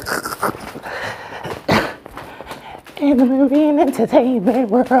 In the movie and entertainment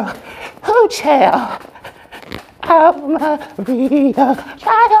world, who child? Oh, Maria,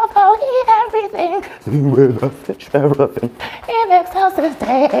 try to forget everything. See with us the cherubim in excelsis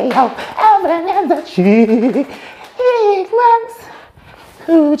Deo, Alvin and the cheek. Ignorance,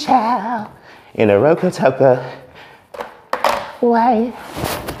 who child? In a Rokotoka way.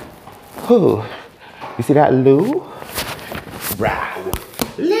 Who? You see that Lou? Brow.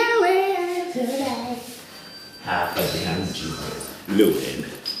 Lewin today. Half a damn Jesus. Lewin.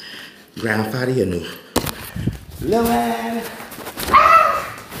 Grandfather, you know. Lewin. Ah!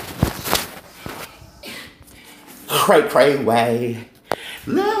 Cray cray way.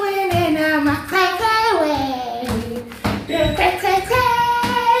 Lewin in my cray cray way. The cray cray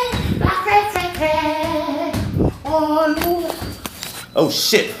cray. My cray cray cray. Oh, Lewin. Oh,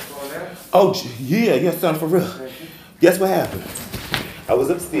 shit. Oh, yeah, son, for real. Guess what happened? I was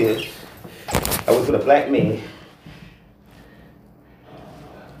upstairs. I was with a black man.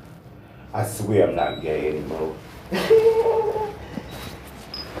 I swear I'm not gay anymore.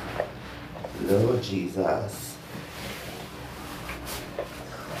 Lord Jesus.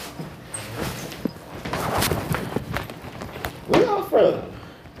 Where y'all from?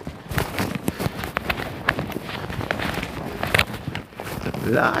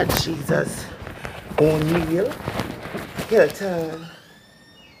 Lord Jesus. O'Neal. Hilton.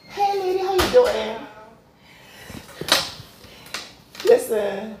 Hey lady, how you doing?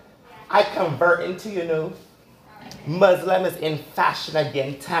 Listen, I convert into, you know, Muslim is in fashion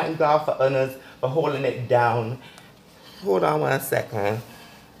again. Thank God for honors for holding it down. Hold on 1 second.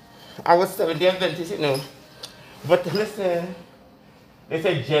 I was 70 Adventist, you know. But listen, they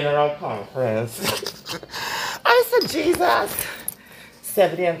said general conference. I said, Jesus.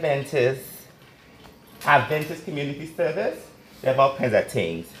 70 Adventist. Adventist community service. They have all kinds of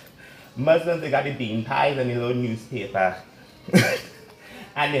things. Muslims, they got the bean pies and the little newspaper.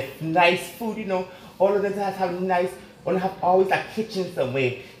 And it's nice food, you know. All of them have nice, want to have always a kitchen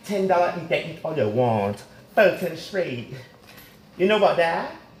somewhere. $10 you can eat all you want. Fulton straight. You know about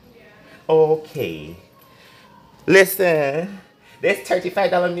that? Yeah. Okay. Listen, this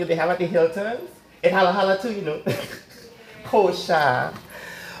 $35 meal they have at the Hiltons. It's holla too, you know. Kosher.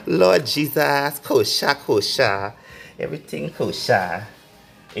 Lord Jesus, kosher, kosher. Everything kosher.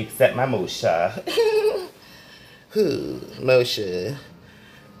 Except my Moshe. Moshe.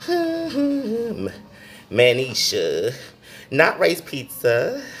 Manisha. Not rice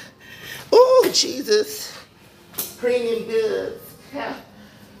pizza. Oh, Jesus. Premium goods.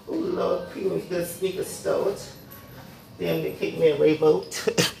 Oh, Lord, premium goods, sneaker stores. Damn, they kicked me away vote.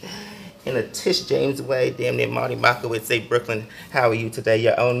 In a Tish James way, damn near Marty Marco would say, Brooklyn, how are you today?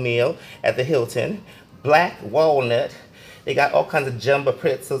 Your own meal at the Hilton. Black walnut. They got all kinds of jumbo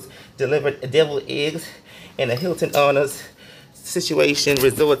pretzels, delivered deviled eggs, and the Hilton Honors Situation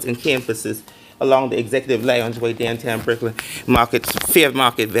resorts and campuses along the executive loungeway downtown Brooklyn. Fair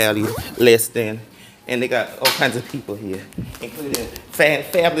market value, less than. And they got all kinds of people here, including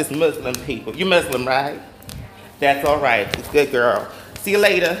fabulous Muslim people. You Muslim, right? That's all right. It's good, girl. See you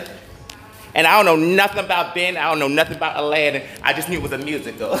later. And I don't know nothing about Ben. I don't know nothing about Aladdin. I just knew it was a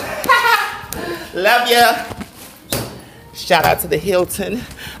musical. Love ya. Shout out to the Hilton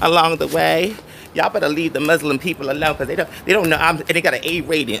along the way. Y'all better leave the Muslim people alone because they don't know and they got an A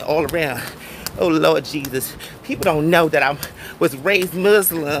rating all around. Oh Lord Jesus. People don't know that I was raised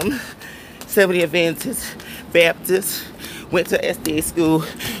Muslim, Seventh-day Adventist, Baptist, went to SDA school,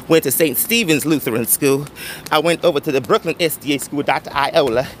 went to St. Stephen's Lutheran School. I went over to the Brooklyn SDA school with Dr.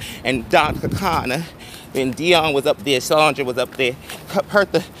 Iola and Dr. Connor. And Dion was up there, Sandra was up there,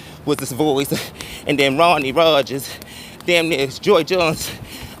 Hertha was this voice, and then Ronnie Rogers, damn near Joy Jones.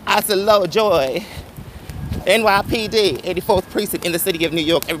 I said, Lord Joy, NYPD, 84th Precinct in the city of New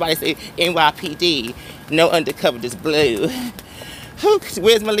York. Everybody say NYPD, no undercover, just blue.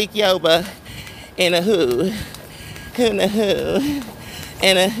 Where's Malik Yoba? And a who? Who and a who?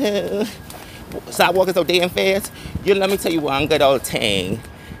 And a who? Stop walking so damn fast. You let me tell you one good old thing.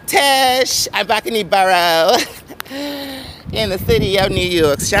 Tash, I'm back in the borough. In the city of New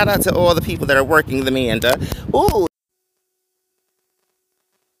York. Shout out to all the people that are working the Amanda. Ooh.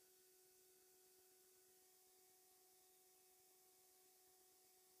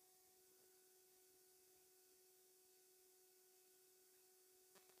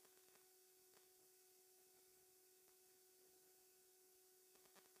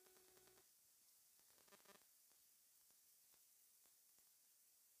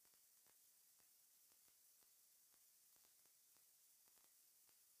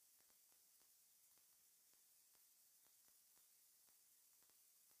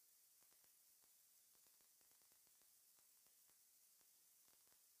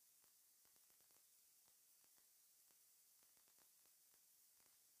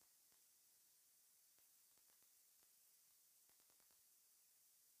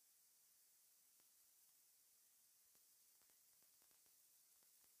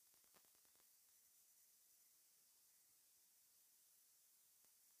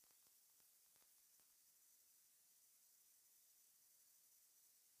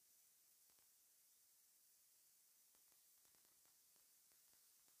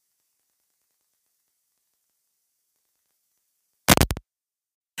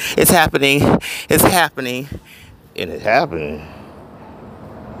 It's happening. It's happening. And it's happening.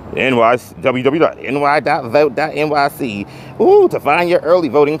 www.ny.vote.nyc. Ooh, to find your early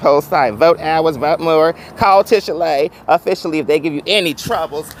voting poll site. Vote hours, vote more. Call Tisha Lay officially if they give you any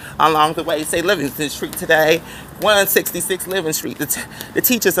troubles along the way. Say Livingston Street today. 166 Livingston Street. The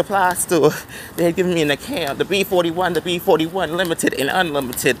teacher supply store. They had given me an account. The B41, the B41 limited and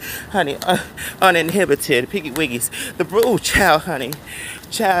unlimited. Honey, uninhibited. Piggy Wiggies. The Brew Child, honey.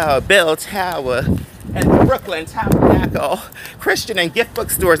 Child, Bell Tower. And the Brooklyn Tabernacle, Christian and gift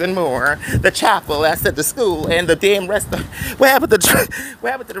bookstores and more. The chapel, I said the school, and the damn restaurant. What happened to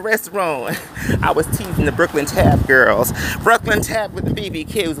the restaurant? I was teasing the Brooklyn Tab girls. Brooklyn Tab with the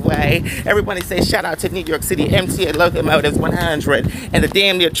BBQ's way. Everybody say shout out to New York City MTA Locomotives 100. And the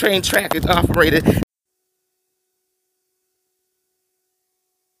damn near train track is operated.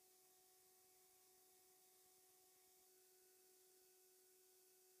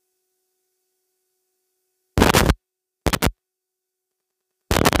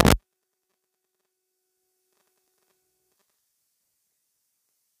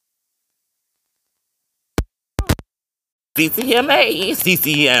 CCM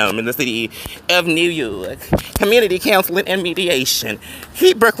in the city of New York. Community counseling and mediation.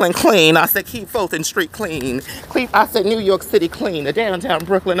 Keep Brooklyn clean. I said keep Fulton Street clean. I said New York City clean. The downtown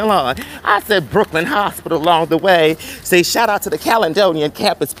Brooklyn along. I said Brooklyn Hospital along the way. Say shout out to the Caledonian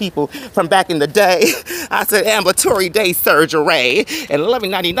campus people from back in the day. I said ambulatory day surgery. And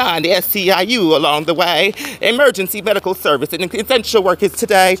 1199 the SCIU along the way. Emergency medical service and essential workers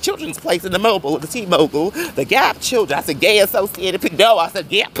today. Children's place in the mobile, the T-Mobile. The Gap children. I said Gay Associated. No, I said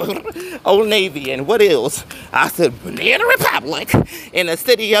Gap. Old Navy. And what else? I said Banana Republic in the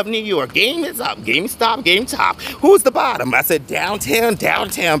city of New York. Game is up. Game stop. Game top. Who's the bottom? I said downtown,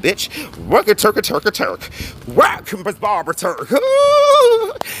 bitch. Work a Turk. Work, Barber Turk.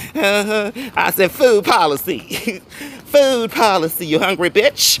 I said food policy. Food policy, you hungry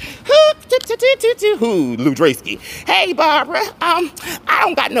bitch? Lou Draysky. Hey, Barbara, I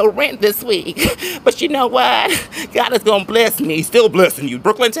don't got no rent this week, but you know what? God is gonna bless me, still blessing you.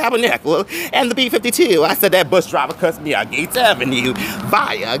 Brooklyn Tabernacle and the B-52. I said that bus driver cussed me out Gates Avenue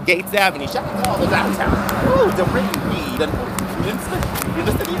via Gates Avenue. Shout out to all the downtown. Ooh, the Reed, in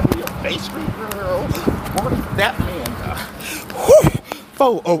the city of New York, Bay Street, girl. That man,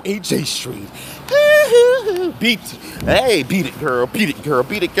 408 J Street. Beat it, girl. Beat it,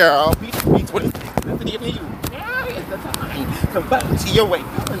 26 in the city of New York. Now is the time to vote to your way.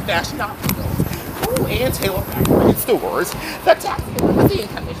 In fashion optical. Oh, and Taylor Factory stores, the taxi and limousine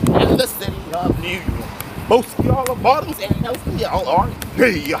commission in the city of New York. Most y'all are bottoms and most of y'all are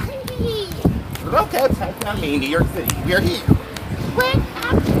gay. Okay, I mean New York City, we're here. What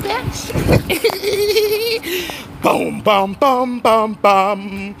up, bitch? Boom, bum, bum, bum,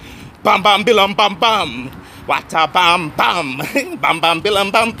 bum. Bum, bum, billum, bum, bum. What a bum, bum. Bum, bum,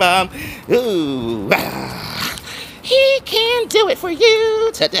 billum, bum, bum. Ooh. He can do it for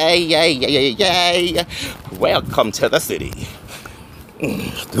you today. Yay, yay, yay, yay. Welcome to the city.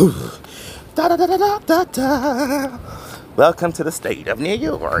 Da, da, da, da, da, da. Welcome to the state of New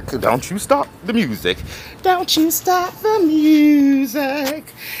York. Don't you stop the music. Don't you stop the music.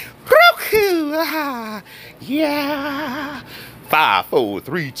 Roku. Yeah. 5, 4,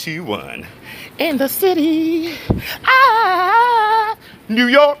 3, 2, 1. In the city. New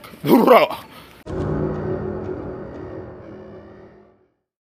York.